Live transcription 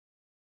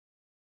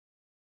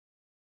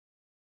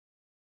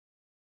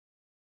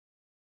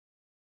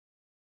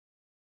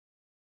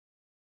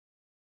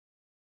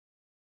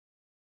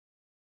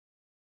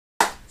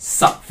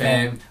Sup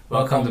fam,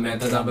 welcome to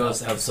Mental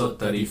Dumbbells episode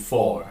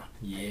 34.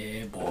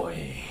 Yeah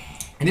boy.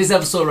 In this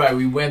episode, right,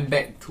 we went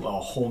back to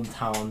our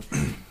hometown,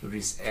 which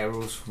is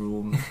Arrow's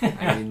room.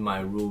 I mean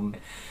my room.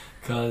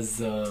 Cause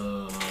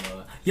your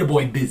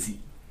boy busy.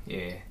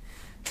 Yeah.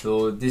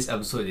 So this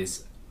episode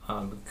is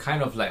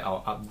kind of like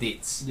our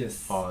updates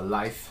for our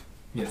life.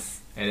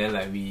 Yes. And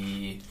then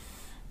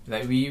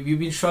we've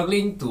been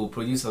struggling to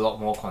produce a lot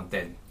more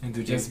content. And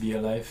to just be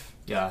alive.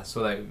 Yeah,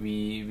 so like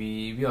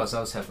we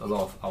ourselves have a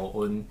lot of our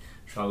own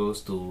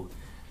struggles to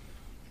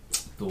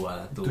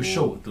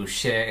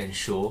share and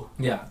show.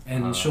 Yeah,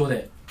 and show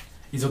that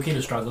it's okay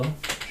to struggle,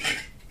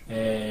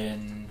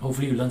 and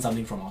hopefully you learn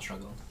something from our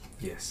struggle.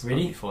 Yes.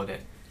 Ready? Before that,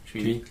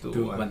 3,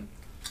 2, 1.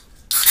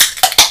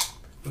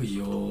 Oh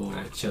yo,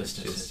 cheers.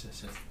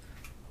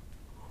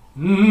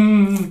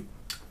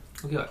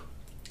 Okay, what?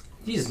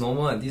 This is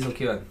normal and this is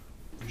okay one.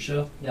 You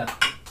sure? Yeah.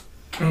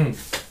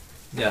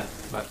 Yeah,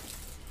 but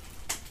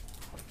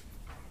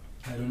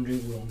I don't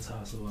drink oolong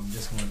cha, so I'm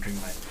just gonna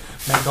drink like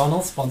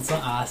McDonald's sponsor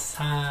us.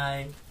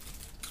 Hi.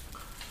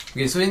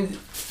 okay, so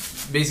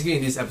basically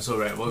in this episode,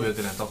 right, what we're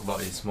gonna talk about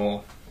is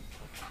more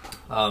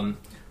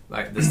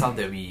like the stuff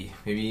that we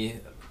maybe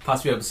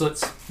past few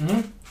episodes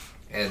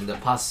and the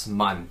past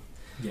month.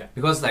 Yeah.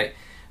 Because like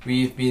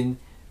we've been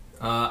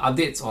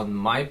updates on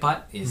my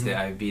part is that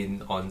I've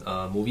been on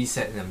a movie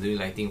set and I'm doing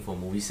lighting for a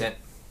movie set.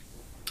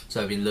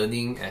 So I've been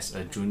learning as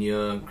a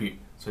junior grip.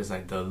 So it's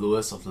like the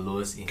lowest of the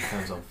lowest in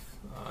terms of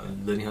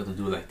learning how to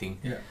do lighting.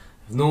 Yeah.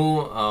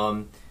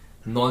 No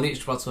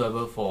knowledge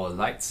whatsoever for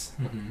lights.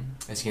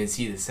 As you can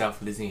see, the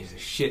self-listening is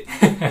shit.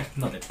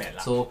 Not that bad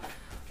lah. So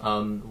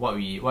what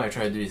I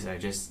try to do is I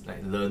just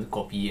like learn,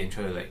 copy and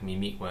try to like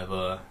mimic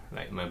whatever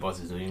like my boss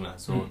is doing lah.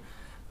 So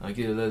I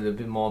get to learn a little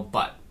bit more,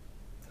 but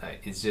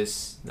like it's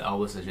just the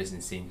hours are just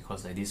insane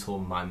because like this whole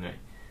month, right,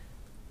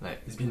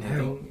 like it's been I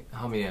hell. think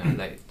how many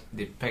like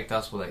they packed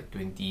us for like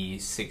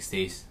 26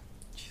 days.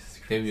 Jesus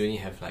Christ. Then we only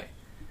have like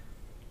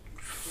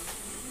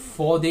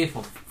 4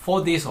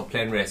 days of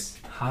planned rest.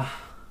 Huh?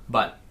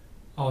 But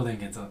All of them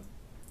cancelled.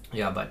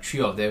 yeah, but 3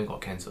 of them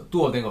got cancelled.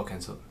 2 of them got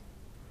cancelled.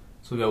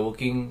 So we are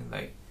working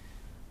like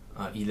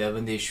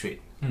 11 days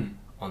straight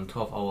on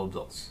 12-hour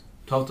blocks.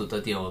 12 to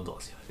 13-hour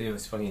blocks. Yeah, it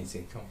was fucking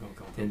insane. Go.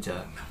 Then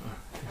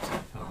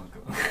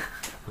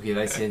okay,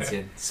 like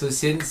Xian. So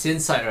Xian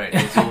side,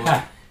 right,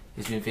 so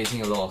he's been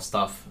facing a lot of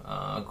stuff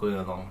going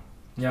along.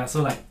 Yeah,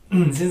 so like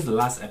since the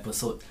last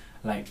episode,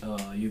 like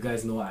you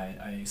guys know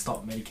I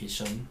stopped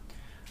medication.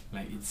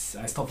 Like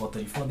I stopped for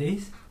 34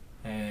 days,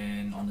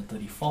 and on the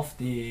 34th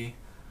day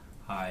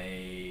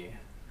I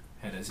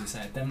had a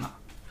suicide attempt lah,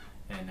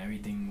 and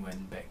everything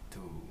went back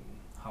to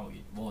how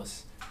it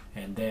was,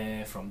 and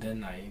from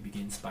then I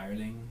began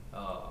spiraling.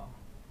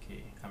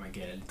 Okay, I might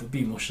get a little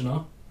bit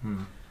emotional,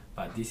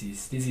 but this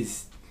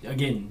is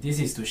again, this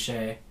is to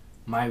share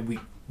my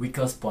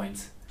weakest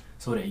points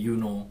so that you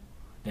know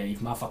that if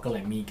motherfucker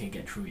like me can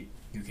get through it,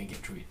 you can get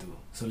through it too.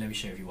 So let me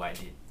share with you what I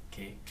did.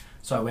 Okay,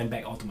 so I went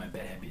back all to my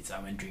bad habits. I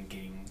went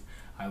drinking,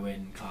 I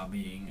went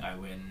clubbing, I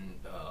went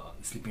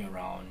sleeping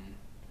around,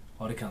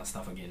 all that kind of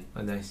stuff again.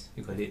 Oh, nice,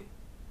 you got it.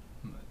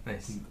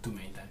 Nice. Too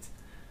many times,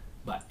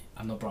 but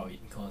I'm not proud of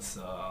it because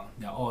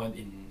they're all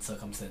in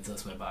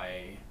circumstances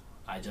whereby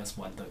I just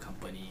wanted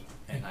company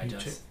and I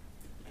just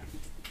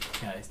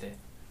it's there.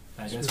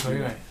 I just feel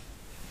like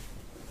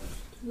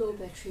Low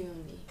battery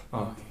only.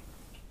 Oh, okay.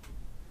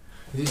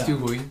 is it still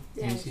going?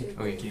 Yeah, Can you it's see?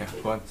 still Okay, going. yeah,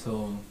 go on.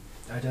 So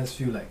I just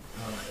feel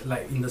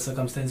like in the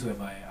circumstance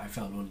whereby I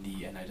felt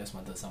lonely and I just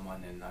wanted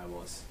someone, and I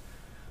was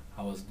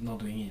not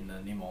doing it in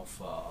the name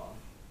of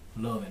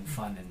love and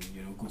fun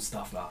and good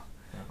stuff lah.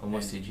 Yeah,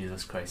 almost to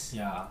Jesus Christ.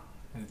 Yeah.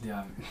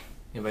 Yeah,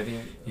 but I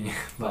think Yeah,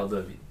 louder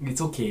a bit. it's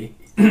okay.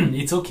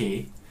 It's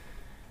okay.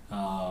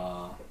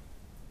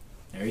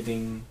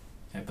 Everything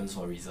happens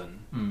for a reason.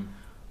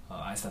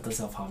 I started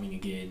self-harming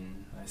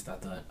again. I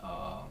started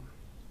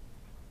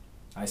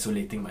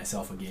isolating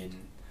myself again.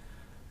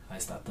 I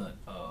started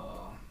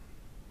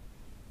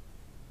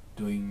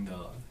doing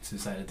the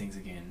suicidal things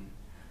again.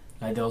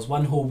 Like there was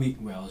one whole week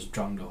where I was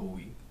drunk the whole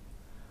week.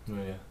 Oh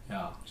yeah.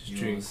 Yeah, Just it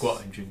drink, was- go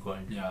out and drink, go out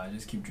and drink. Yeah, I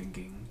just keep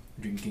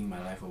drinking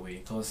my life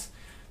away. Cause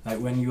like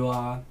when you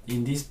are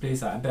in this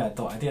place, I think I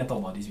talked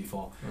about this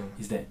before.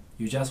 Is that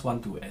you just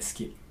want to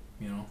escape,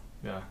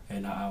 Yeah.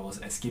 And I was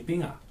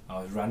escaping. I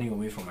was running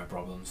away from my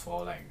problems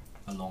for like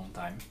a long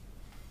time,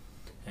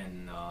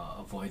 and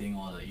avoiding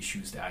all the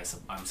issues that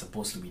I'm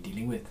supposed to be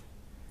dealing with.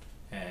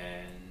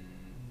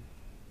 And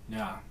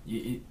yeah,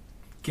 it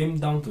came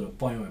down to the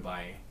point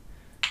whereby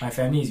my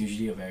family is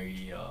usually a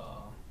very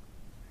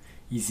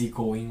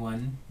easygoing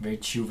one, very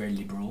chill, very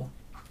liberal.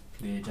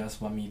 They just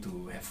want me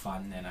to have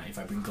fun, and if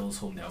I bring girls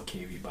home, they're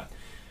okay with it. But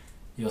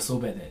it was so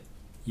bad that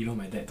even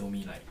my dad told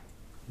me like,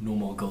 no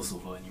more girls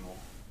over anymore.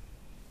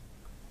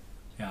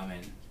 Yeah,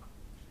 man.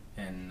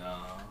 And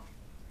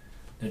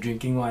the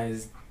drinking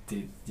wise,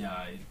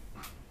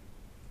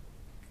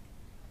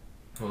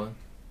 Hold on.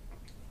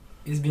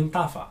 it's been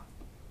tough.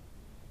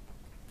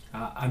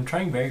 I'm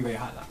trying very, very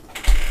hard.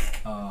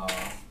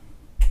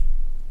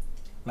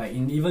 Like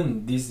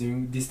even these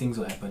things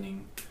were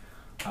happening,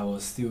 I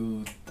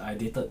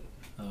dated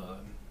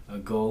a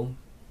girl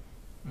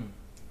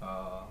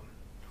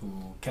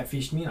who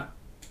catfished me lah.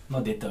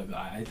 Not dated a girl.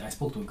 I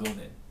spoke to a girl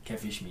that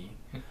catfished me,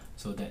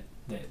 so that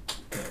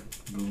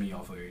blew me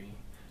off already.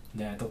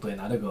 Then I talked to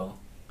another girl.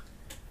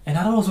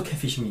 Another one also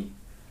catfished me.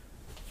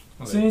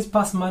 Okay. So this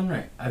past month,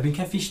 right, I've been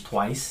catfished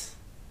twice,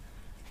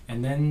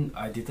 and then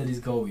I dated this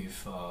girl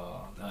with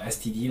a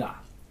STD lah.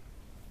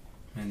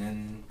 And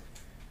then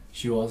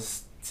she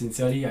was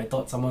sincerely, I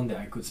thought, someone that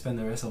I could spend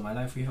the rest of my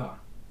life with lah.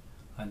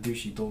 Until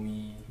she told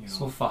me, you know.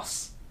 So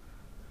fast.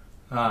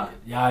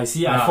 Yeah, you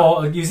see, Ah. I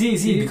fall. You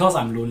see, because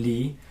I'm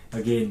lonely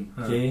again.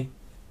 Okay,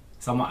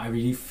 someone I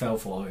really fell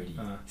for her already.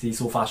 See,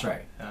 so fast,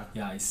 right?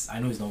 Yeah, I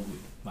know it's not good,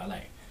 but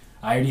like,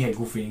 I already had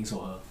good feelings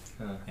for her.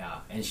 Yeah,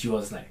 and she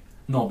was like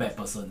not a bad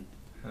person.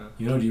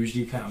 You know, the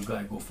usually kind of girl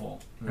I go for,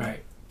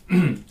 right?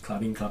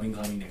 clubbing,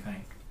 that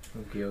kind.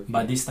 Okay.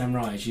 But this time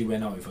round, I actually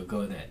went out with a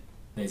girl that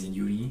is in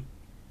uni,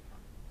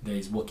 that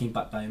is working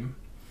part time,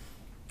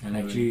 and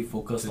actually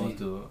focused You on. need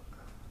to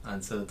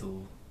answer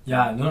to.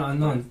 Yeah,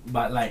 no,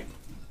 but like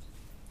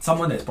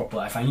someone that's proper.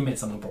 I finally met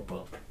someone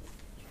proper.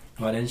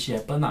 But then she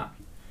happened lah,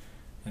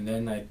 and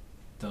then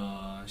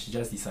she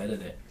just decided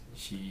that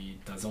she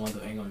doesn't want to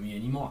hang out with me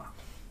anymore.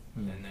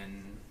 And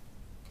then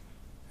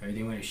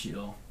everything went to shit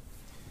lor.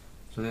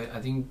 So then I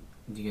think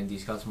you can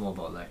discuss more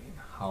about like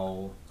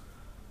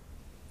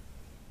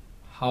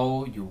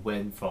how you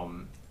went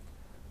from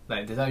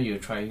like the time you were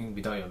trying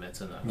without your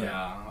medicine right?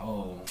 Yeah.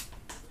 Oh.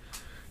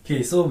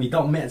 Okay, so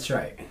without meds,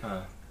 right?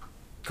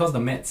 Cause the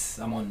meds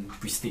I'm on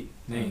Pristic,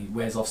 then it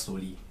wears off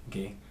slowly.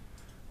 Okay.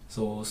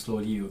 So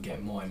slowly you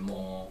get more and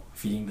more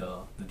feeling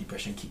the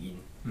depression kick in.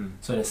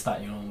 So at the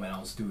start, you know, when I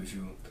was still with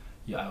you,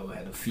 I will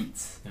have the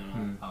fits, you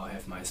know, I'll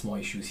have my small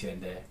issues here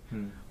and there,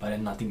 but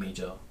then nothing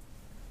major.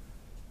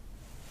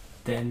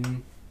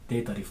 Then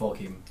day 34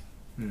 came,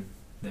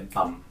 then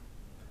bam,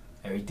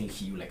 everything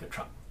hit you like a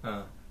truck.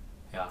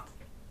 Yeah,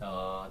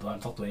 don't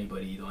want to talk to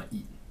anybody, don't want to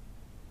eat.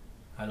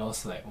 I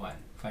lost like what,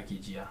 5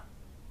 kg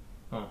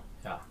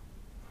yeah.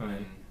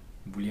 And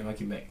bulimia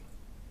came back.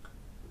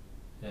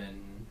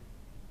 Then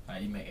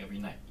I eat Mac every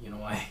night. You know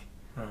why?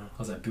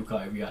 Cause I puke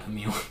out every other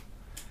meal.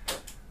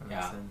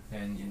 Yeah,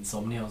 and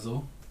insomnia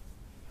also.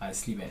 I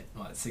sleep at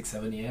what,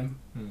 6-7 a.m.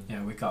 and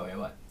I wake up at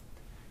what,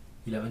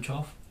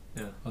 11-12.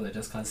 Yeah. Cause I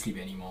just can't sleep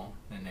anymore,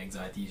 and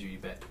anxiety is really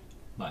bad.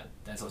 But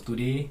as of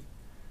today,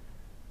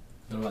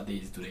 don't know what day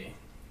is today.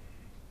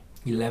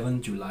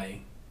 11 July,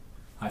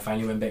 I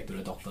finally went back to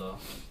the doctor,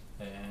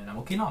 and I'm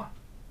okay now.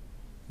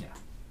 Yeah.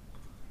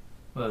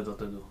 What did the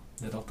doctor do?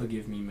 The doctor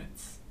gave me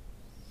meds.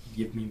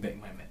 Give me back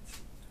my meds.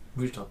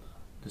 Which doctor?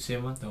 The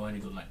same one? The one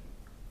you don't like.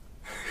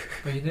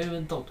 But he never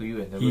even talked to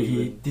you and never He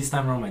even... this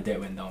time around my dad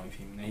went down with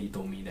him, and he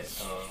told me that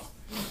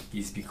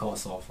it's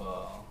because of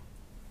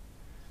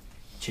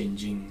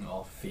changing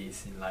of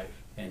phase in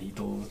life, and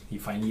he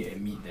finally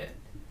admit that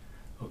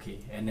okay,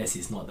 NS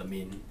is not the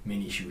main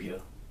issue here.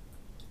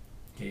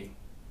 Okay.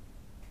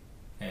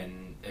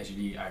 And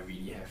actually I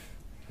really have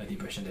a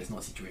depression that's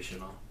not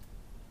situational.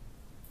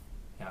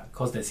 Yeah,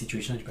 cause that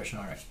situational depression,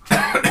 right?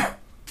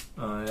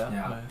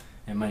 yeah.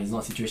 And mine is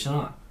not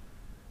situational.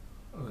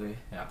 Okay.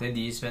 Yeah. Then did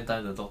he spend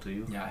time to talk to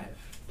you? Yeah, I have.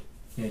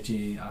 He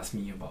actually asked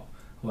me about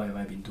what have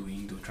I been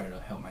doing to try to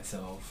help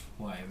myself,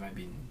 what have I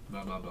been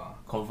blah blah blah.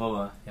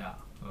 Confirm Yeah.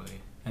 Okay.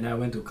 And then I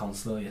went to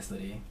counselor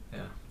yesterday,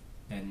 Yeah.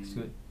 and It's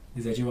good.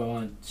 it's actually what I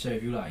want to share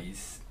with you lah.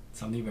 Is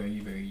something very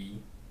very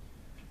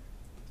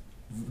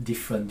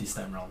different this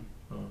time round.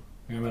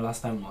 Remember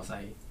last time was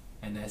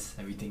NS,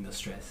 everything, the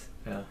stress.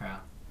 Yeah. Yeah.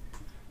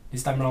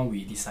 This time round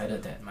we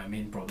decided that my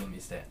main problem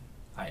is that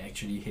I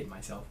actually hate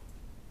myself.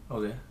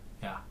 Okay.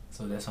 Yeah.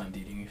 So that's what I'm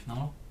dealing with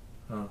now.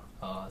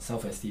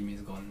 Self-esteem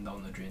is gone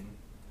down the drain.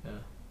 Yeah.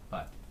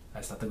 But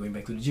I started going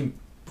back to the gym.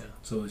 Yeah.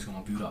 So it's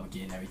gonna build up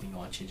again, everything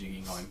gonna change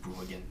again, gonna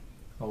improve again.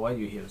 But why do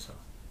you hate yourself?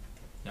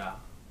 Yeah.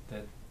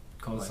 That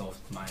because Why?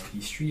 of my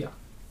history.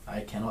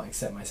 I cannot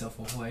accept myself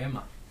for who I am.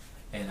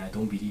 And I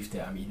don't believe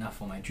that I'm enough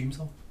for my dreams.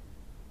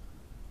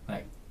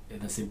 Like in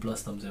the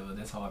simplest terms ever,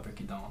 that's how I break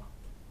it down.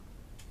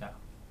 Yeah.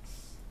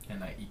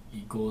 And like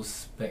it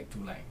goes back to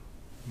like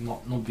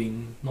not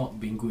being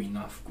good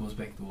enough, goes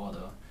back to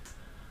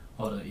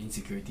all the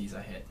insecurities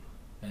I had,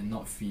 and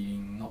not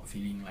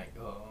feeling like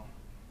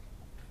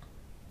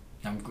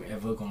I'm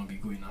ever gonna be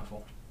good enough.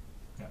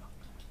 Yeah.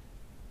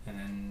 And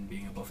then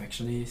being a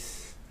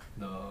perfectionist,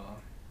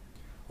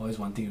 always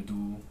wanting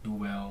to do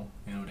well,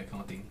 you know, that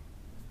kind of thing.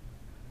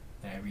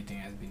 And everything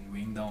has been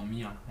weighing down on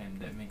me, and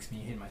that makes me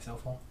hate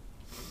myself.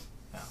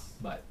 Yeah.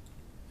 But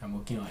I'm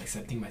working on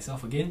accepting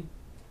myself again,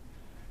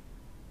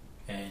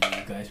 and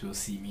you guys will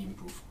see me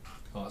improve,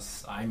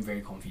 because I'm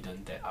very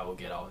confident that I will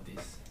get out of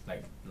this,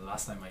 like the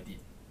last time I did,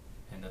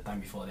 and the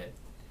time before that.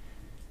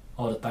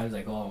 All the times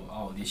I got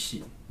out of this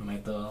shit, no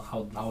matter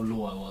how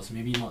low I was,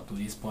 maybe not to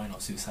this point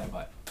of suicide,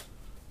 but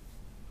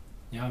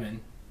yeah,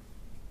 man,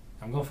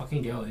 I'm gonna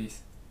fucking get out of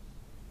this.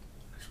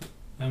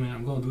 Yeah, man,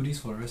 I'm gonna do this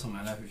for the rest of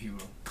my life with you,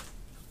 bro.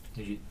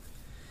 Legit.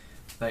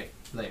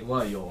 Like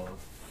what are your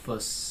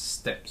first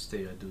steps that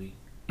you're doing?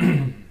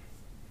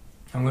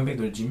 I'm going back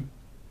to the gym.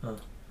 Huh.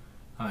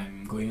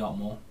 I'm going out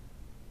more.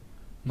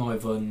 Not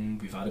even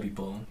with other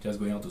people, just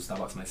going out to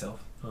Starbucks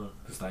myself to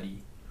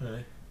study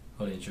Right.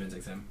 for the insurance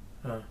exam.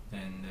 Huh.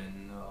 And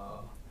then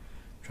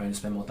trying to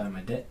spend more time with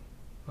my dad.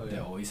 Okay.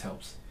 That always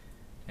helps.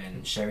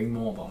 And sharing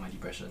more about my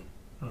depression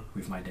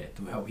with my dad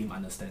to help him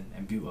understand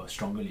and build a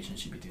strong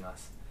relationship between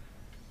us.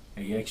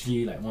 And he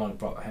actually, like, one of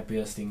the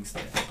happiest things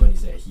that happened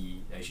is that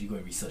he actually go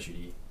and research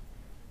already.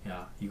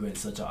 Yeah, he go and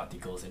search out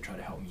articles and try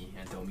to help me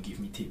and give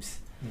me tips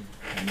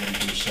and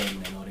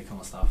meditation and all that kind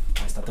of stuff.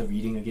 I started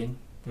reading again.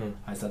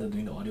 I started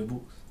doing the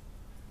audiobooks.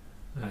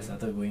 I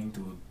started going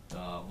to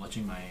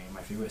watching my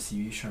favorite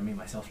series, trying to make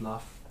myself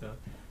laugh. Yeah.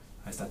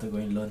 I started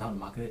going to learn how to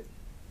market.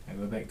 I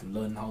go back to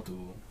learn how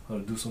to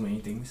do so many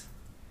things,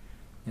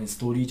 and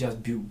slowly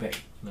just build back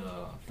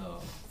the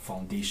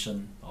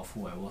foundation of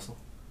who I was.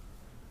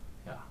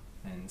 Yeah,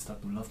 and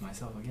start to love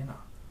myself again.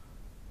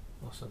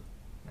 Awesome.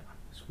 Yeah,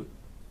 It's good.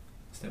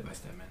 step by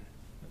step, man.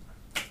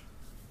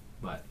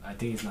 But I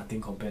think it's nothing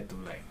compared to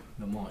like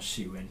the amount of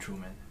shit we went through,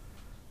 man.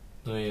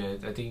 No, yeah,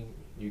 I think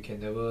you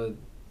can never,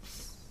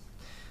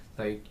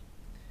 like,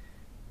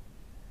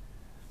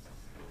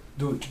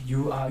 Dude,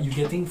 you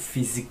getting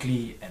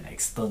physically and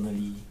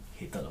externally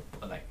hated,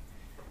 like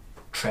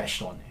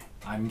trashed on.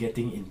 I'm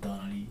getting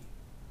internally,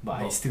 but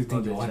I Not- still not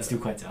think your that one's bad. still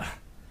quite jialat.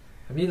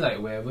 I mean, like,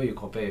 wherever you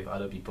compare with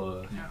other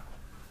people, Yeah.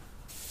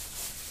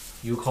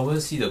 you common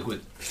see the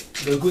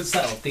good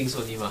side of things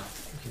only mah.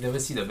 You never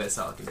see the bad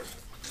side of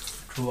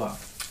things. True ah.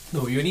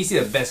 No, you only see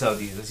the bad side of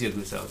things, you don't see the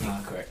good side of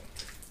things. Correct.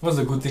 What's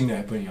the good thing that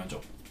happened in your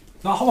job?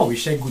 Now, how about we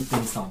share good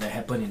things now that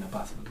happened in the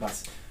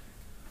past?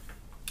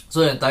 So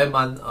the entire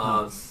month,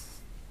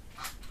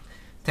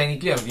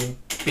 technically I'm being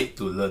paid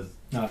to learn.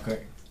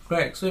 Correct.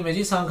 Correct. So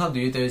imagine someone come to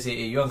you tell you say,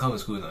 hey, you want to come to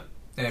school or not?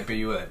 Then I pay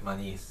you like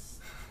money.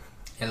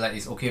 And like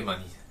it's okay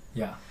money.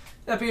 Yeah.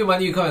 Then I pay you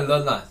money, you come and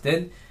learn lah.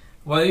 Then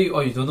why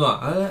you don't know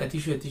I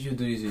teach you,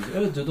 do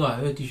this. Don't know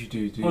I teach you,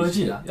 do this. Oh,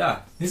 legit ah?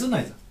 Yeah. It's so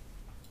nice.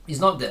 It's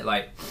not that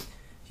like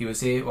he will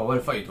say, well, what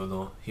the fuck you don't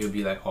know? He will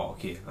be like, oh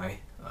okay,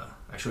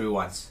 I show you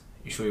once.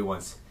 You show you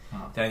once.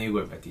 Then you go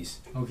and practice.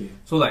 Okay.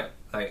 So like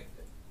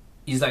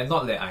it's like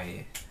not that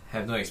I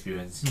have no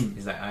experience. Mm.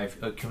 It's like I've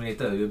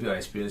accumulated a little bit of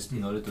experience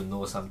in order to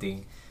know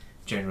something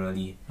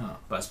generally,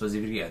 but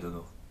specifically I don't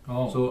know.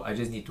 Oh. So I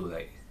just need to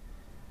like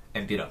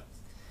amp it up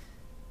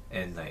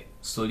and like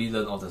slowly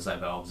learn off the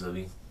side by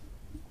observing.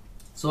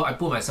 So I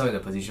put myself in a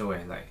position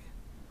where like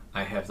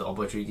I have the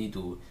opportunity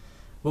to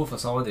work for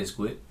someone that's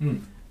good,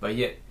 but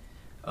yet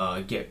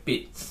get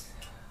paid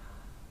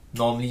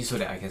normally so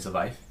that I can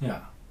survive.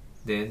 Yeah.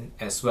 Then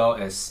as well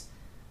as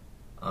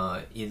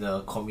in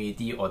a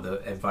community or the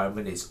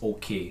environment that is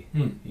okay.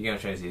 You get what I'm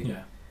trying to say?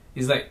 Yeah.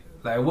 It's like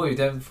I work with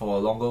them for a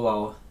longer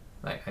while,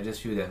 like I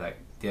just feel that like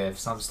they have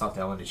some stuff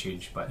that I want to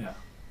change, but Yeah.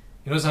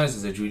 you know sometimes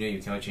as a junior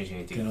you cannot change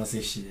anything. Cannot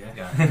say shit, yeah?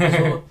 Yeah.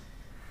 So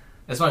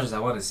as much as I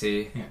want to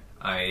say, Yeah.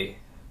 I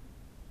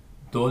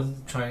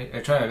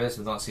try my best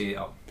to not say it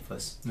out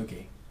first.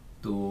 Okay.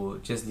 To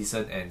just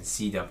listen and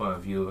see their point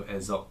of view,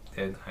 absorb,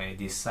 then I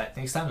decide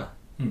next time lah.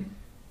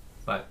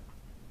 But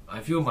I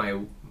feel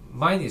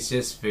mine is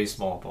just very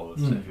small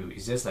problems. I feel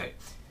it's just like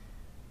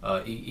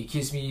it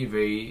keeps me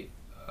very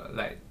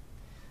like,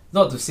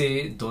 not to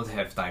say don't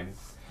have time.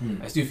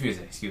 I still feel it's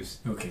an excuse.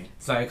 Okay.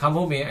 So I come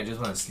home I just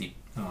want to sleep.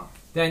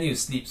 Then I need to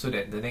sleep so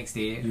that the next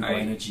day You got I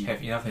energy.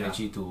 have enough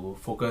energy to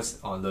focus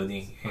on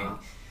learning. And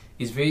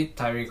it's very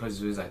tiring because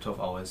it's always like 12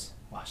 hours.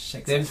 Wow,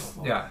 shit. Then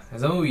yeah,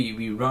 as example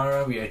we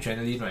run, we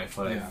adrenaline right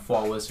for like 4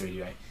 hours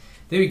already, right?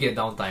 Then we get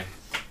downtime.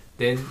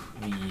 Then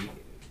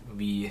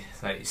we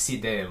like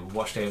sit there and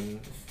watch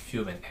them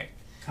film and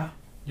act.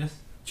 Yes.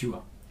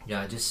 Chill.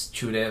 Yeah, just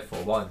chill there for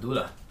a while and do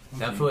lah.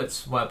 Then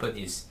afterwards, what happened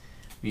is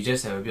we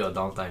just have a bit of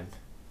downtime.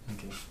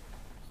 Okay.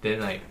 Then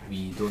like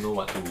we don't know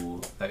what to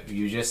like.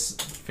 You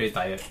just feel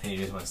tired and you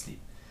just want to sleep.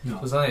 No.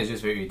 So sometimes it's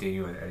just very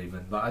irritating with the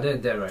element. But other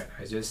than that, right,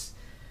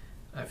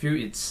 I feel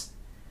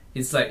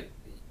it's like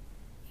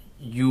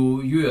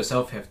you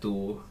yourself have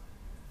to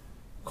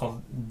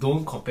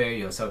don't compare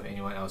yourself with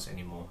anyone else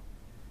anymore,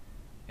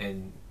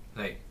 and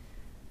like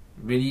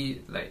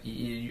really like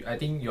I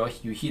think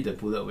you hit the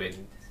bullet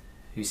when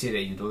you say that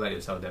you don't like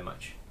yourself that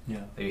much.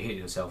 Yeah. That you hate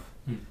yourself.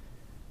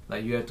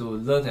 Like you have to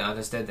learn and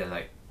understand that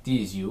like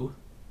this is you,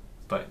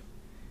 but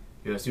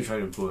you're still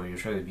trying to grow and you're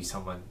trying to be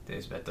someone that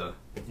is better.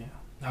 Yeah.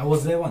 I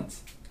was there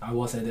once. I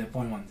was at that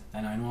point once,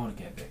 and I know how to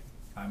get back.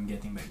 I'm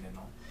getting back there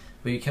now.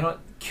 But you cannot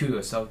kill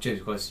yourself just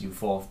because you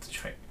fall off the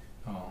track.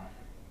 Oh.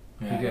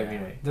 You get what I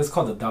mean, right? That's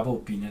called the double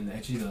opinion.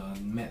 Actually, the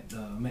Matt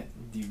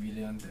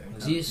DeVillian.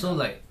 See, so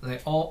like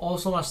all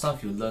so much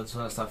stuff you learn, so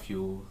much stuff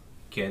you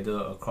gather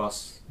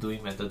across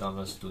doing mental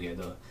downloads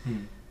together.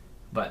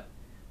 But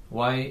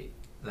why,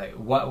 like,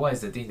 what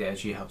is the thing that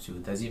actually helps you?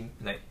 Does it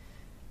like,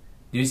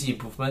 do you see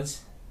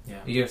improvements? Yeah.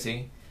 You get what I'm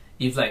saying?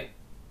 If like,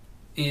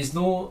 there's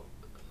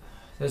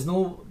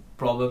no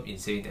problem in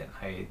saying that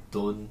I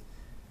don't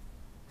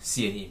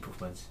see any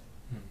improvements.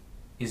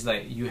 It's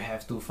like you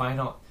have to find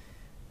out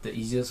the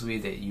easiest way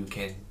that you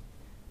can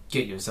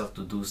get yourself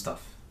to do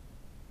stuff.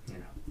 Yeah.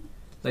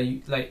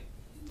 Like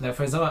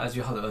for example, I ask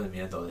you how to earn $1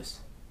 million.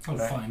 Oh,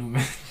 right? fine, no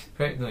man.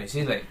 Right? No, you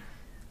see like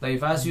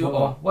if I ask you,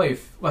 What-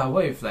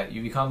 what if like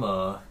you become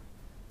a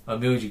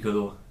male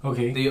gigolo,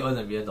 Okay. then you earn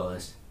 $1 million. Okay.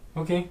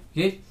 Okay?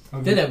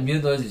 Okay. Then that $1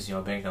 million is in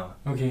your bank now.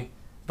 Okay.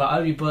 But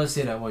other people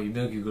say like, well, you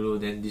male gigolo,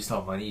 then this type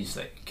of money is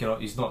like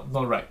cannot. It's not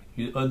right.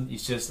 You earn,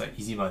 it's just like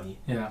easy money.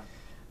 Yeah.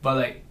 But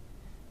like,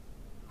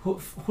 who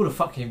the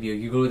fuck can be a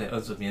gigolo that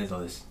earns $1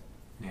 million?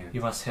 Yeah.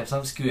 You must have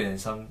some skill and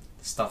some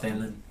stuff,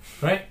 Talent.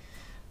 right?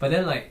 But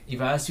then like,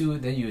 if I ask you,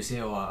 then you say,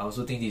 oh, I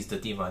also think this is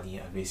dirty money.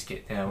 I'm very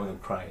scared. Then I want to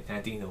cry. Then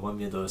I think the $1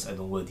 million I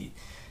don't worth it.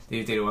 Then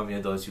you take the $1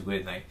 million, you go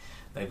and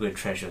like go and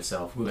trash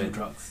yourself. Go do and,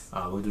 drugs.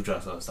 go do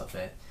drugs or stuff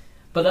like that.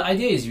 But the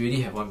idea is you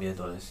already have $1 million,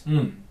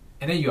 Mm.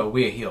 and then you are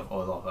way ahead of a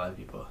lot of other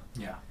people.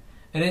 Yeah.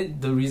 And then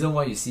the reason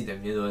why you see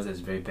that $1 million as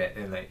very bad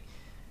and like,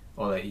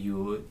 or like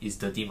you is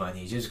dirty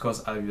money, just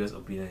because other people's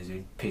opinion is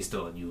being pasted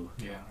on you.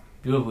 Yeah.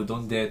 People who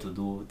don't dare to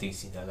do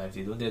things in their life,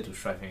 they don't dare to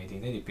strive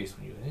anything, then they paste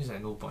on you. And it's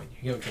like no point.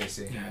 You get what I'm trying to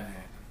say? Yeah.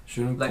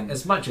 Shouldn't Like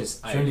as much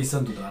as shouldn't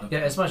listen to the other. yeah,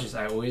 as much as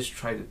I always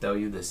try to tell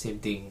you the same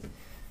thing,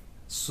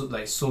 so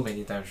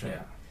many times, right?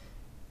 Yeah.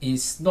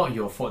 It's not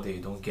your fault that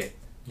you don't get.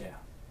 Yeah.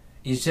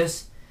 It's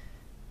just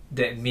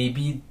that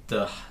maybe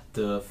the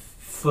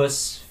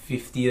first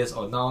 50 years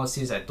or now,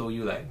 since I told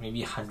you like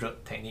maybe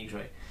 100 techniques,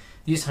 right?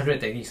 These 100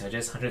 techniques are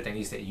just 100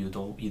 techniques that you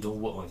don't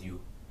work on you.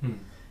 Mm.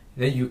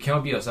 Then you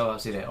cannot beat yourself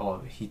up, say that,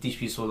 oh, he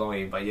teach me so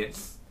long, but yet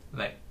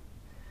like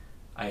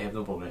I have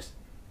no progress.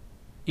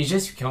 It's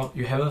just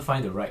you haven't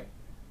find the right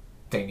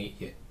technique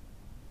yet.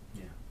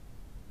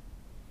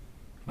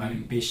 I'm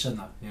impatient,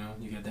 you know,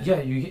 you get that?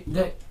 Yeah, you get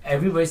that.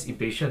 Everybody's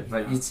impatient.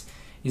 Like Yeah.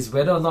 it's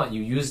whether or not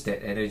you use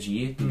that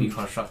energy to be Mm.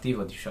 constructive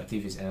or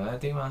destructive is another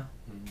thing, mah.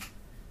 Mm.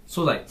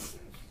 So like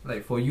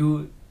for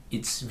you,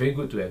 it's very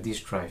good to have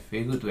this drive,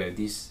 very good to have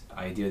this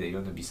idea that you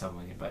want to be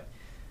somebody. But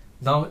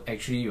now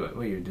actually,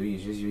 what you're doing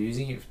is just you're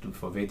using it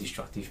for very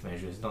destructive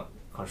measures, not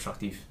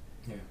constructive.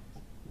 Yeah.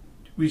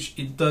 Which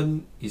in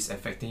turn is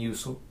affecting you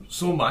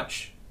so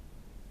much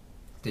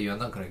that you're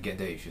not gonna get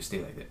there if you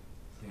stay like that.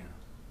 Yeah.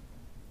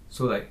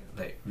 So like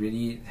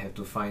really have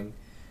to find,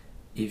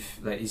 if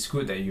like it's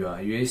good that you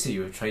already said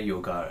you were trying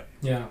yoga, right?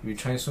 Yeah. You're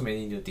trying so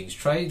many new things.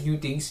 Try new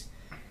things.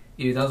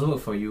 If it doesn't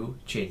work for you,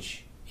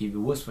 change. If it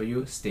works for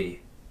you, stay.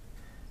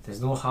 There's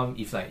no harm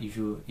if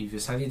you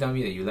suddenly tell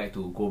me that you like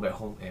to go back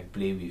home and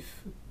play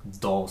with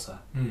dolls,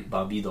 Mm.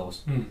 Barbie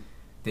dolls, Mm.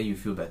 then you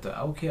feel better.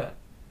 Okay,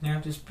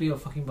 Yeah. just play your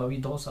fucking Barbie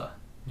dolls.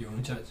 You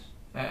won't judge.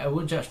 I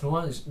won't judge. No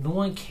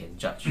one can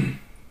judge. You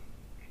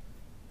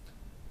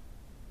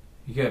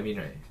get what I mean,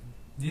 right?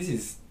 This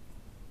is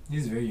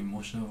very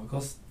emotional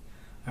because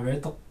I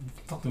already talk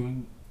to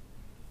you.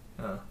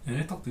 I I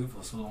already talked to you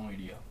for so long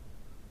already.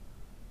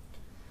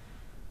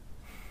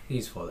 think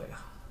it's for like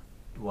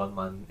 1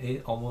 month,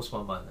 almost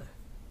 1 month.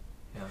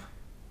 Yeah,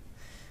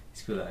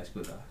 it's good lah.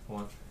 Come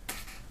on.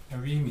 I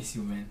really miss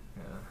you, man.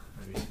 Yeah,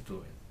 I really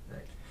do it.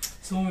 Like,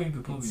 So many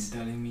people been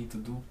telling me to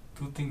do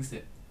things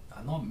that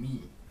are not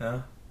me.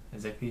 yeah,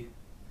 exactly.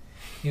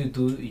 You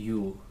do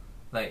you.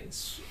 Like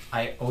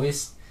I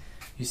always,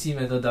 you see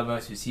mental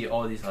dumbbells, you see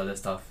all this other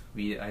stuff.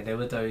 I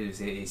never tell you to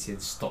say, hey, Sian,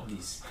 stop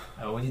this.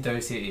 I only tell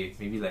you say, hey,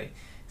 maybe like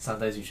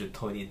sometimes you should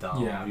tone it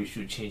down. Yeah. Or you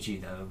should change it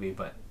in another way.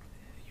 But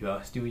you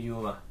are still you,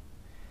 mah.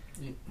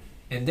 Yeah.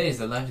 And that is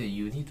the life that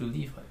you need to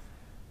live. What?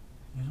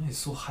 You know, it's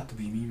so hard to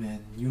be me, man.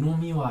 You know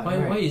me, what?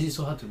 Why is it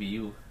so hard to be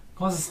you?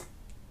 Because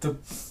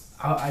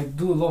I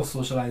do a lot of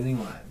socializing,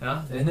 what?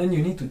 Yeah, And then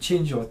you need to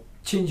change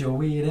your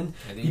way. Then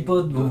I think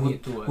people you will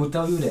need to, will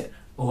tell you that,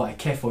 oh, I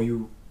care for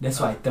you. That's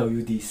why I tell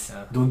you this.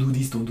 Yeah. Don't do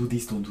this. Don't do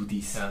this. Don't do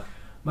this. yeah.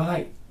 But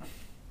like,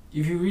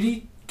 if you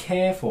really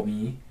care for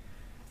me,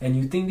 and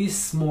you think these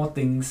small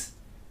things,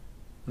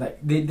 like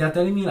they're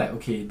telling me like,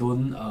 okay,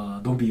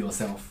 don't be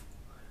yourself.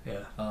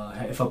 Yeah.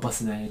 Have a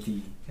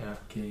personality. Yeah.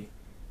 Okay,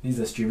 this is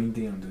the streaming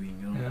thing I'm doing.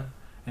 You know. Yeah.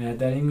 And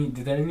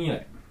they're telling me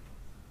like,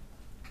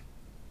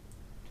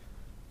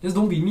 just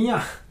don't be me,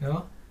 Yeah.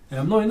 and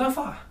I'm not enough,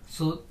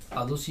 So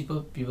are those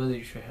people that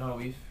you should hang out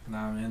with?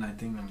 Nah, man, I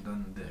think I'm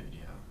done with that already.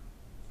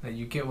 Like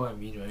you get what I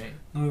mean, right?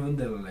 Not even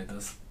that, like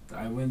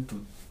I went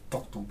to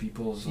talk to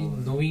people also. See,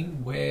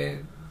 knowing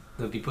where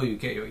the people you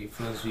get your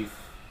influence with,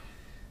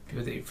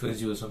 people that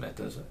influence you also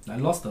matters. Right? I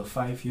lost the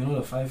 5, you know,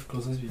 the 5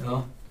 closest people.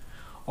 Yeah.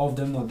 All of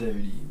them not there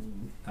already.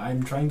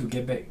 I'm trying to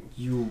get back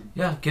you.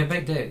 Yeah, get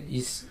back there.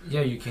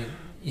 You can.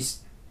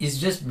 It's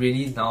just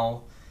really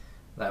now,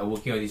 like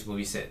working on this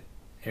movie set.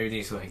 Everything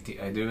is so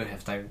hectic. I don't even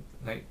have time.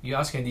 Like you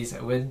ask Candice,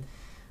 like, when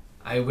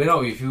I went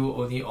out with you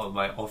only on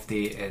my off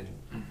day, and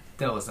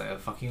that was like a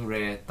fucking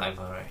rare time,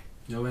 right?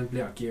 You all went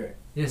play arcade, right?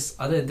 Yes.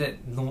 Other than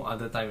that, no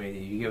other time already.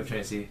 You get what I'm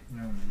trying to say? Yeah,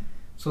 man.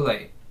 So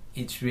like,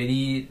 it's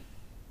really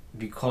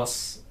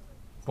because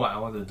what I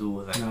want to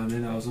do. Like, Nah,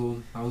 man, I also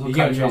you get what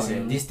cut I'm you trying out, to say?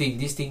 you know.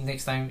 This thing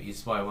next time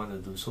is what I want to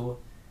do. So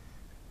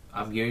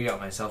I'm gearing up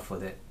myself for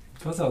that.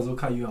 Because I also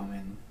cut you out,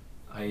 man.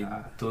 I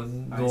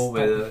don't I know stopped.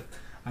 whether.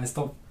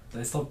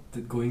 I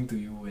stopped going to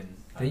you when.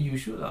 Then you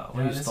should lah.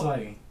 Why Yeah, you that's stop?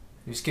 why.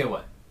 You scared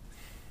what?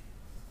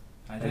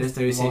 I I just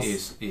tell you say,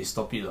 lost-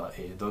 stop it lah.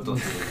 Hey, don't talk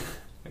to me.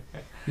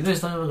 You know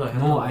it's not even gonna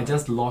happen. No, I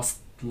just lost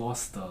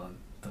the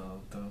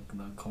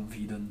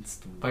confidence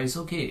to. But it's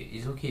okay.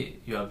 It's okay.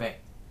 You are back.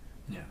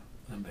 Yeah,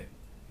 I'm back.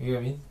 You get what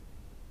I mean?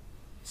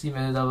 See,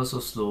 Manada was so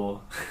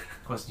slow.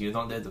 Because you're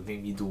not there to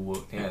make me do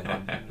work. Then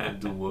I don't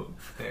do work.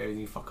 Then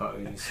everything fuck up,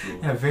 everything slow.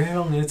 Yeah, very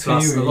long never tweet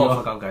Plus you a lot of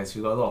already. fuck up, guys.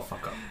 We got a lot of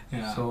fuck up.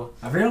 Yeah. So,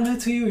 I very long never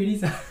tweet you already.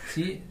 Sia.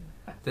 see,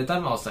 the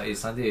time I was like, it's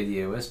Sunday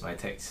already. Where's my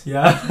text?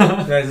 Yeah.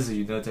 Then I just,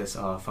 you know, just,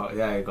 oh fuck.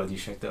 Then I got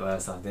distracted by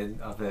stuff. Then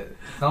after that,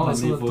 now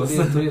it's Monday post.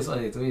 today is what?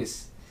 Today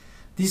is.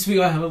 This week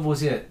I haven't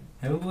posted yet.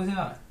 Haven't posted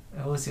ah. I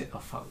haven't posted. Oh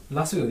fuck.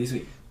 Last week or this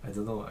week? I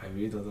don't know. I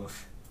really don't know.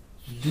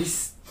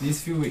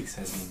 These few weeks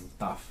has been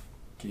tough.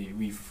 Okay,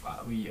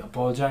 we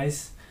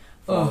apologize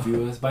for our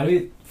viewers. By the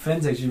way,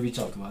 fans actually reach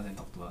out to us and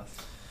talk to us.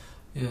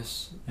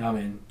 Yes. Yeah,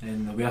 man,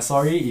 and we are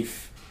sorry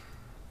if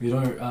we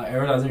don't.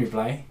 Arrow doesn't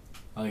reply.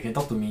 You can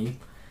talk to me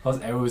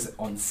because Arrow is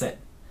on set.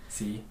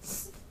 See,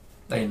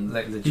 and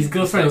Like legit. his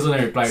girlfriend It's also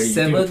never reply. Already.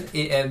 7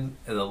 a.m.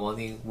 in the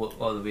morning,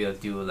 work all the way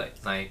until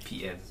like 9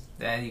 p.m.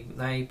 Then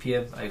 9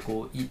 p.m. I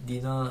go eat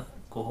dinner,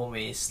 go home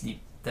and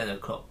sleep. 10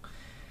 o'clock.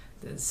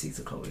 Then 6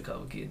 o'clock wake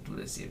up again, do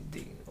the same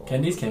thing.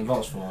 Candice can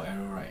vouch for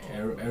Arrow, right?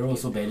 Arrow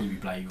also barely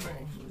reply you,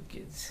 right?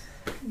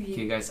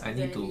 Okay guys, I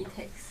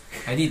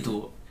need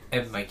to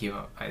amp my game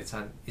up.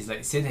 It's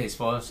like Sian has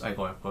problems, I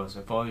got my problems.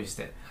 My problem is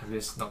that I'm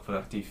just not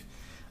productive.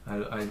 I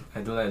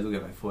don't like to look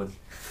at my phone.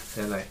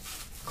 Then like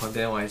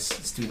content wise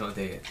still not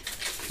there yet.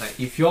 Like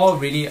if y'all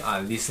really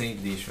are listening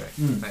to this,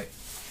 right?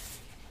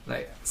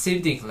 Like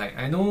same thing, like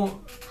I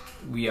know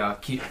we are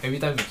every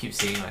time we keep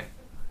saying like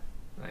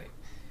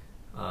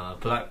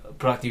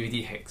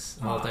productivity hacks.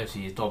 A lot of times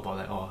we talk about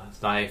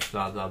like life,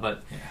 blah blah,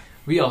 but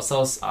we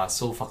ourselves are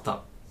so fucked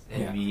up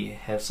and we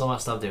have so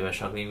much stuff that we're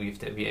struggling with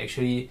that we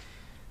actually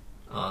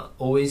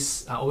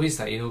always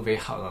like, you know, very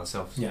hard on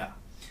ourselves. Yeah.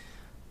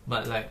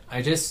 But like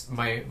I just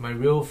my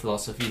real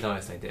philosophy now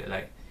is like that,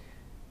 like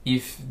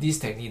if this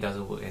technique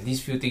doesn't work and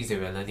these few things that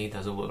we're learning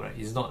doesn't work, right,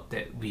 it's not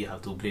that we are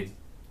to blame.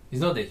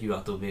 It's not that you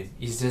are to blame.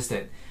 It's just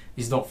that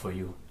it's not for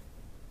you.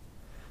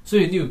 So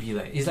you need to be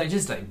like, it's like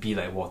just like be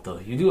like water.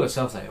 You do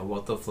yourself like a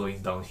water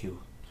flowing downhill.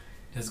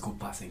 Just go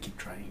past and keep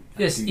trying.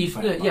 Yes,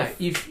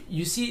 if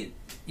you see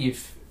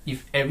if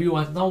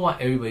everyone, now what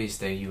everybody is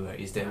telling you, right,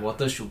 is that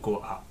water should go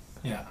up.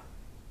 Yeah.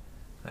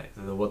 Like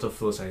the water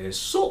flows like this.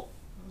 So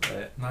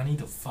Nani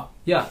the fuck?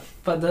 yeah,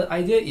 but the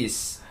idea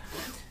is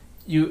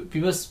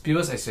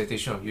people's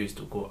expectation of you is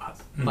to go up.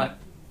 But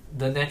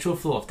the natural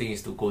flow of things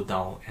is to go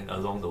down and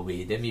along the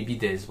way. Then maybe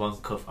there's one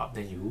curve up,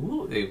 then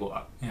you go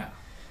up. Yeah.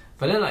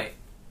 But then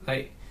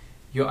like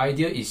your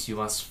idea is you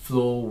must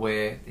flow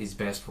where is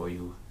best for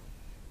you.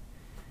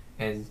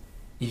 And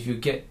if you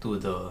get to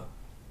the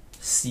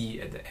sea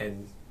at the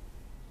end,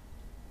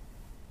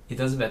 it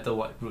doesn't matter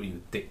what route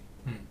you take,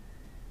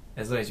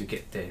 as long as you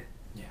get there.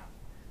 Yeah.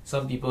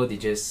 Some people, they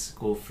just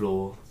go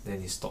flow,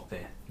 then they stop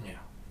there. Yeah.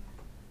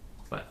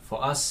 But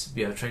for us,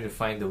 we are trying to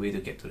find the way to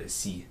get to the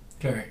sea.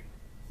 Correct.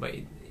 But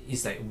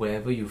it's like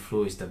wherever you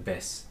flow is the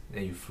best,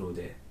 then you flow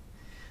there.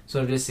 So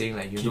I'm just saying,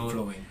 like, you Keep know,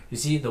 flowing. you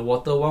see the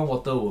water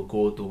will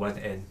go to one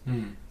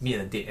end, meet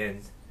a dead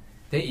end.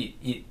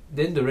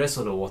 Then the rest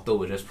of the water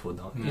will just flow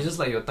down. It's just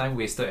like your time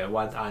wasted at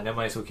one. Never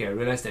mind, it's okay. I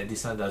realize that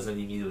this one doesn't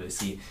lead me to the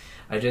sea.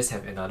 I just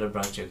have another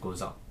branch that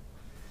goes out.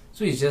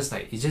 So it's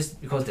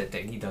just because that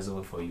technique doesn't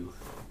work for you.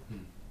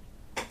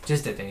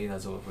 Just that technique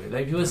doesn't work for you.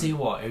 Like people say,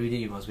 wow, every day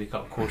you must wake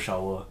up, cold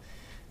shower,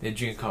 then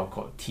drink a cup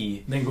of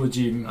tea. Then go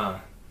gym.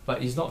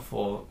 But it's not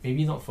for,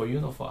 maybe not for you,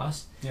 not for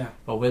us. Yeah.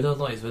 But whether or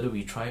not it's whether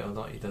we try or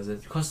not, it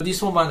doesn't. Because this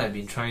whole month I've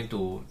been trying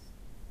to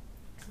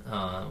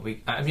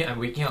I'm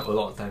waking up a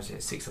lot of times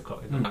at 6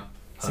 o'clock.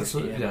 6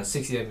 a.m. Yeah,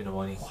 6 a.m. in the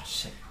morning. Oh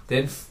shit.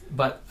 Then,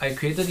 but I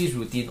created this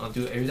routine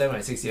until every time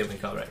at 6 a.m.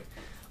 wake up, right?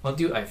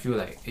 Until I feel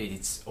like, hey,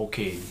 it's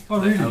okay. Oh,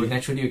 like, really? I will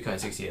naturally wake up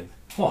at 6 a.m.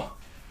 Wow.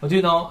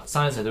 Until now,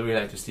 sometimes I don't really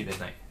like to sleep at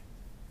night.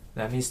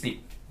 Like, I mean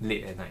sleep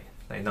late at night.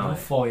 Like now, Not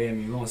 4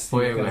 a.m. You want to 4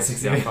 sleep a.m. at like 6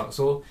 6 a.m. a.m.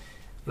 So,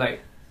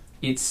 like,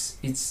 it's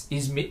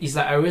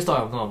like I always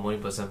thought I'm not a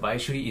morning person, but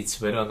actually it's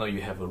whether or not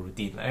you have a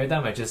routine. Like, every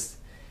time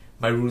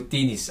my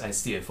routine is I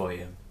sleep at 4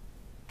 a.m.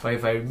 But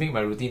if I make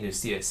my routine to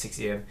sleep at 6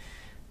 a.m.,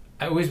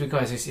 I always wake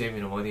up at 6 a.m.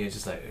 in the morning and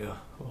just like,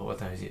 what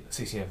time is it?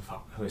 6 a.m.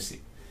 Fuck, I'm gonna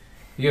sleep.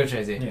 You get what I'm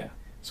trying to say? Yeah.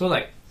 So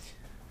like,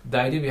 the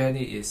idea behind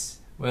it is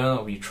whether or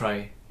not we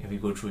try and we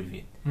go through with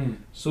it.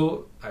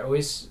 So I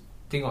always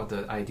think of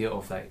the idea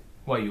of like,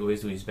 what you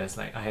always do is best.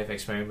 Like I have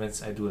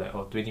experiments, I do like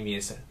 20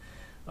 minutes,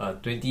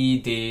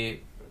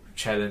 20-day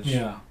challenge.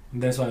 Yeah.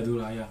 That's what I do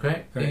yeah.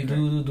 Correct? Then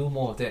you do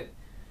more of that.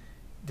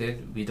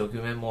 Then we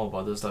document more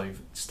about those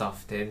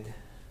stuff. Then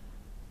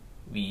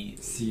we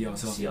see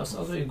ourselves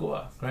where you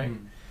go, right?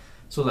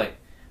 So like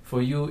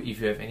for you,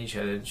 if you have any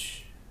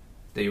challenge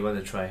that you want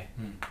to try,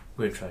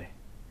 go and try.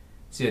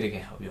 See if they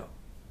can help you out.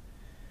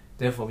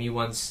 Then for me,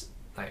 once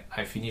like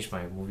I finish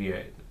my movie,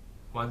 right,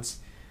 once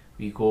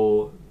we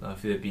go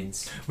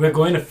Philippines. We're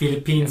going to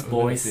Philippines, Yeah, we're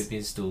going to boys.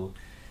 Philippines too.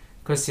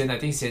 Because I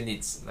think Sian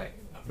needs like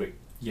a break.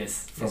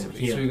 Yes, from So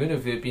here. we're going to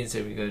Philippines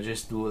and we're gonna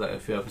just do like a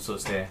few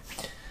episodes there.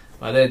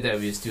 But other than that,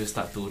 we still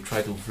start to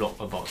try to vlog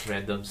about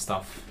random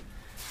stuff.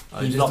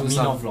 He vlog, me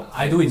not vlog.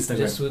 I do Instagram.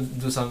 Just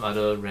do some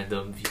other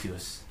random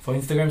videos. For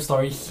Instagram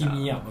story, hit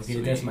me up. Okay,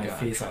 so that's we my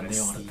gotta face try out to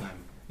there all the see. time.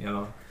 You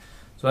know.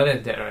 So other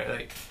than that, right,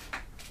 like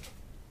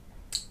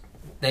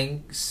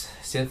thanks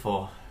Sian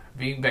for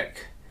being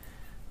back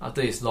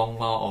after his long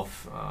while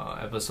of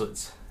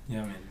episodes.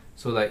 Yeah, man.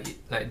 So like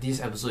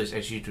this episode is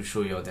actually to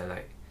show you all that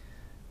like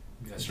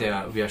That's we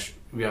right.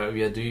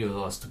 are doing a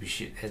lot of stupid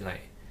shit and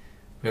like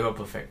we're not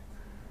perfect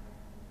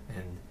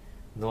and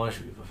no one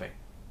should be perfect.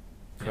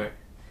 Correct.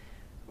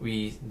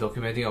 We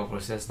documenting our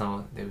process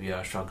now that we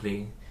are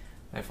struggling.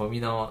 Like for me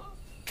now,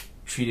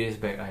 3 days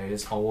back I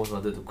just almost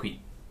wanted to quit.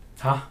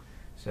 Huh?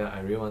 So I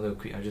really wanted to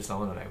quit. I just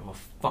wanted to like, well,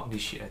 fuck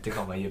this shit. I take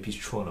out my earpiece,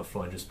 throw on the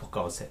floor and just walk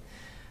outside.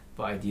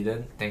 But I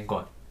didn't, thank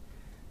God.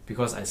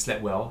 Because I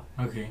slept well,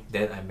 Okay.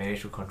 then I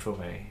managed to control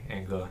my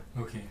anger.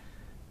 Okay.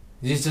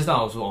 This is just now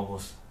also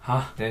almost.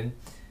 Huh? Then,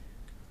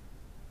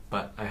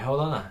 but I held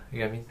on you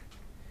get what I mean?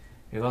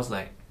 Because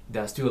like,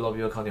 there are still a lot of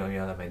people counting on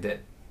me, like my dad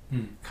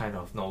kind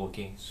of not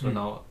working. So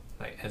now,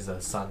 like as a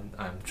son,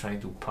 I'm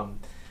trying to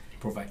pump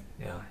Provide.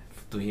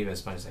 to him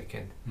as much as I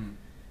can. Mm.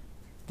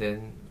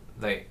 Then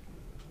like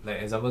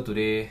example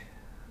today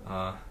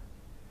I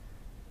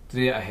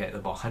had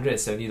about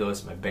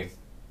 $170 in my bank.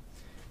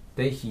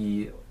 Then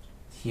he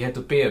had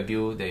to pay a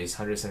bill that is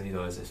 $170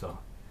 as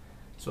well.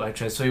 So I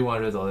transfer him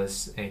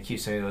 $100 and keep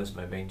 $70 in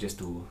my bank just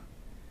to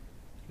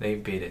let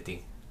him pay that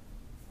thing.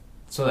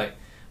 So like,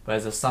 but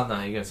as a son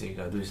you gotta say you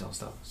gotta do some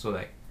stuff. So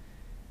like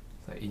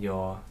in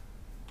your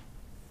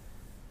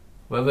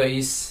whatever it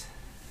is,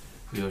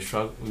 we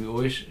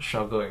always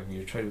struggle and we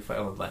will try to fight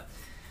on, but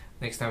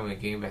next time we're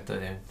getting better,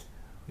 then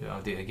we'll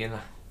update again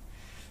lah.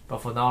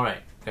 But for now,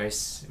 right,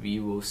 guys, we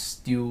are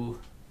still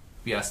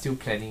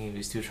planning and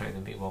we're still trying to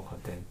make more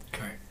content.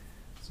 Correct.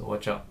 So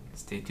watch out,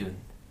 stay tuned.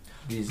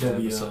 This is There'll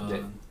the be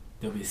episode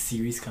there'll be a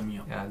series coming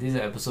up. this is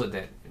an episode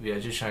that we are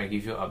just trying to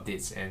give you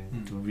updates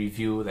and to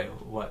review like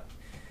what.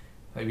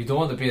 Like we don't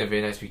want to paint a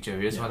very nice picture.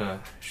 We just want to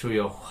show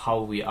you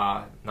how we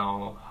are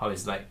now, how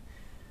it's like,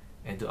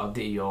 and to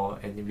update you all.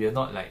 And we are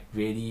not like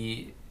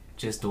really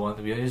just don't want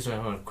to. We are just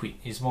don't want to quit.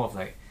 It's more of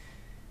like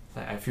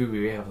I feel we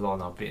really have a lot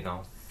on our plate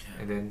now,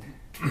 and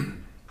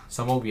then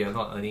somehow we are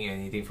not earning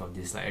anything from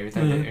this. Like every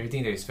time,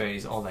 everything that we spend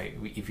is all like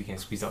if we can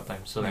squeeze out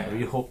time. So like I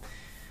really hope,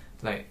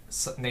 like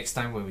next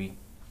time when we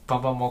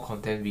pump out more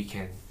content, we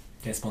can.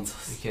 Get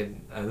sponsors. We can.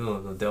 I don't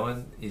know. That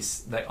one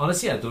is like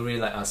honestly, I don't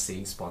really like us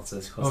saying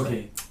sponsors. Cause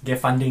Okay. Get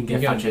funding.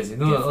 Get funding.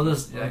 No, all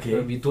those. Like,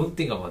 Okay. we don't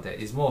think about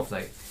that. It's more of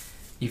like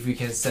if we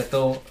can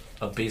settle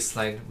a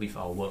baseline with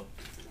our work,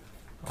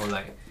 or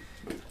like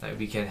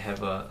we can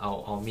have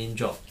our main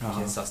job. We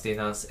can sustain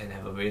us and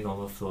have a very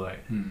normal flow. Right.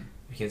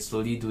 We can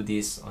slowly do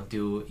this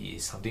until it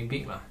is something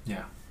big lah.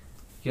 Yeah.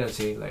 You know what I'm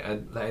saying?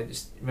 I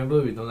just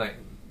remember we don't like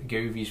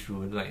Gary Vee's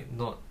rule, like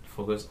not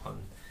focus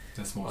on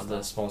The small on stuff.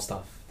 the small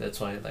stuff. That's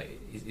why like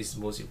it's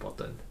most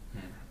important.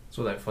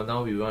 So like for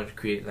now we want to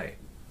create like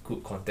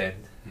good content.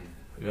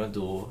 We want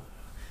to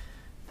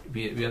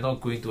we are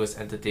not going towards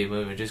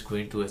entertainment, we're just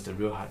going towards the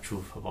real hard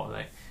truth about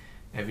like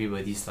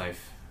everybody's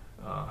life.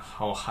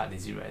 How hard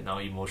is it right now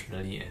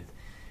emotionally, and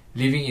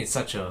living in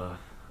such a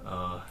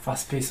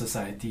fast-paced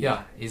society.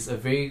 yeah, it's a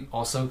very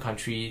awesome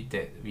country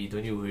that we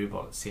don't need to worry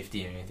about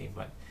safety and anything,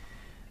 but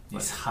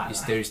It's hard.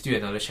 there is still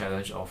another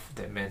challenge of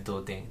that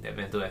mental thing, that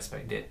mental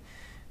aspect that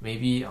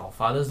maybe our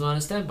fathers don't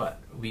understand, but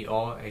we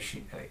all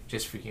actually like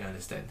just freaking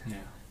understand. Yeah.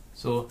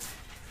 So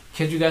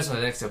catch you guys on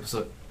the next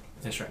episode.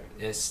 That's right.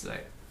 It's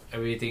like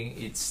everything,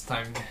 it's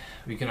time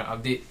we can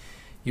update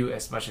you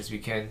as much as we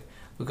can.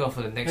 Look out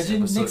for the next Actually,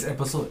 episode. next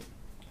episode,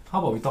 how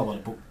about we talk about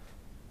the book?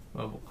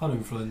 Well, How to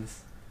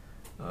influence?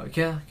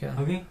 yeah.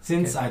 Okay.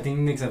 Since I think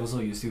next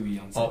episode you'll still be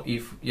on set. Or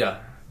if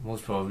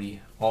most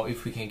probably, or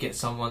if we can get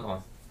someone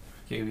on.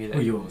 Okay, we like. Oh,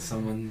 yo,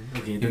 someone.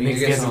 Okay, the we next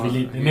can get guest will be someone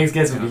late. The on. next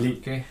guest will Yeah, be late.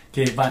 Okay.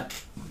 Okay, but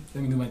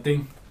let me do my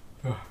thing.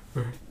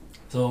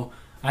 So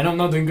I know I'm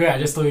not doing great. I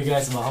just told you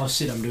guys about how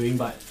shit I'm doing,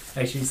 but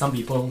actually some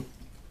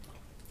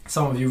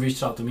of you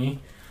reached out to me.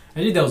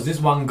 Actually, there was this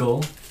one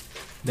girl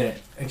that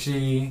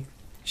actually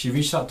she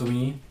reached out to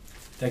me,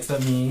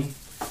 texted me,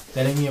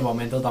 telling me about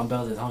mental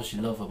dumbbells and how she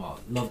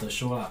loved the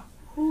show lah.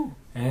 And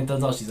then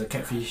turns out she's a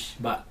catfish,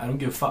 but I don't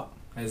give a fuck.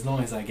 As long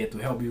as I get to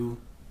help you,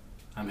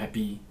 I'm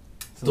happy.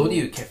 So, Don't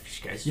need to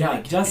catfish, guys. You yeah, don't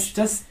need to catfish.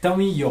 just tell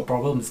me your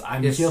problems.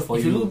 I'm Yes, here for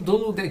if you. you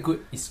don't look that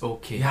good, it's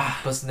okay. Yeah.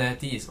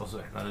 Personality is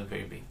also another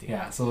very big thing.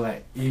 Yeah, so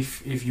like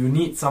if you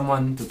need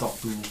someone to talk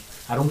to,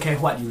 I don't care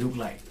what you look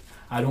like.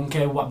 I don't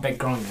care what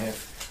background you have.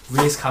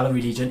 Race, color,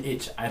 religion,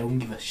 age, I don't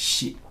give a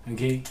shit.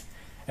 Okay?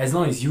 As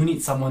long as you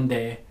need someone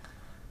there,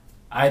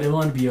 I don't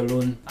want to be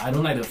alone. I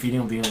don't like the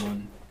feeling of being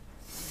alone.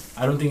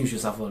 I don't think you should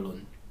suffer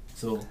alone.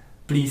 So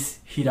please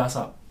hit us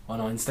up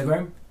on our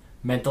Instagram,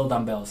 Mental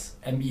Dumbbells.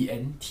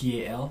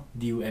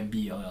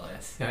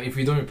 MENTALDUMBLLS. Yeah, if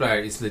we don't reply,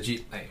 it's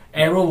legit like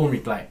Arrow won't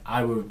reply.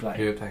 I will reply.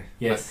 you reply.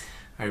 Yes.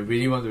 But I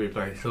really want to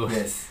reply, so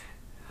Yes.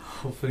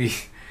 hopefully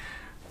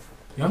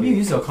You want me to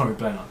use your account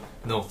reply or not?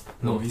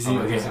 No, you see,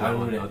 okay, I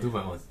will do that. I'll do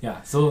my own.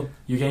 Yeah, so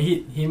you can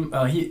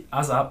hit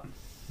us up,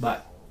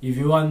 but if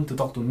you want to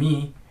talk to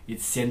me,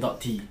 it's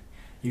Sian.T.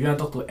 If you want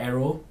to talk to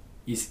Arrow,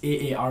 it's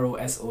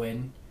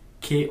AAROSON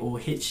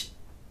KOH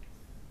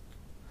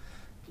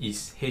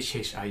Is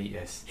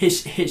HHIES.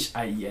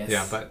 HHIES.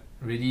 Yeah, but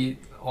really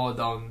all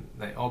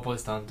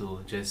boils down to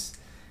just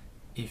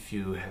if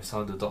you have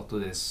someone to talk to,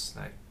 that's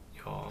like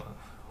your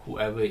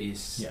whoever it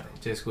is, Yeah.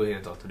 like, just go ahead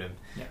and talk to them.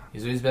 Yeah.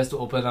 It's always best to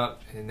open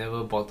up and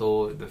never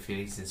bottle the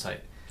feelings inside.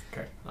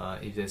 Correct.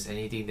 If there's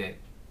anything that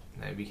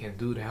like we can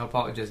do to help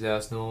out, just let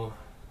us know.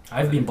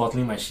 I've been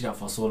bottling my shit up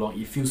for so long.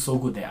 It feels so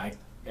good that I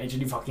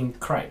actually fucking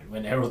cried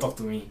when Arrow talked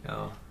to me.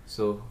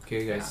 So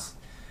okay guys,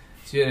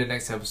 see you in the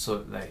next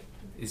episode. Like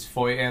it's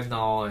 4 AM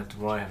now and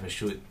tomorrow I have a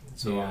shoot.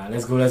 So yeah,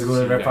 let's go, see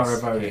you wrap up.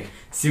 guys. Okay.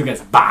 See you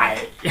guys,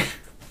 bye! I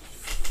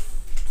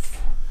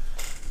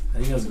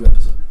think that was a good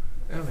episode.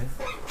 Yeah, man.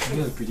 I think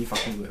it was a pretty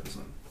fucking good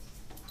episode.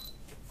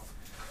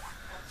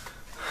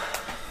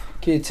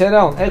 Okay, tear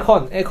down,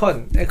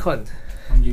 aircon.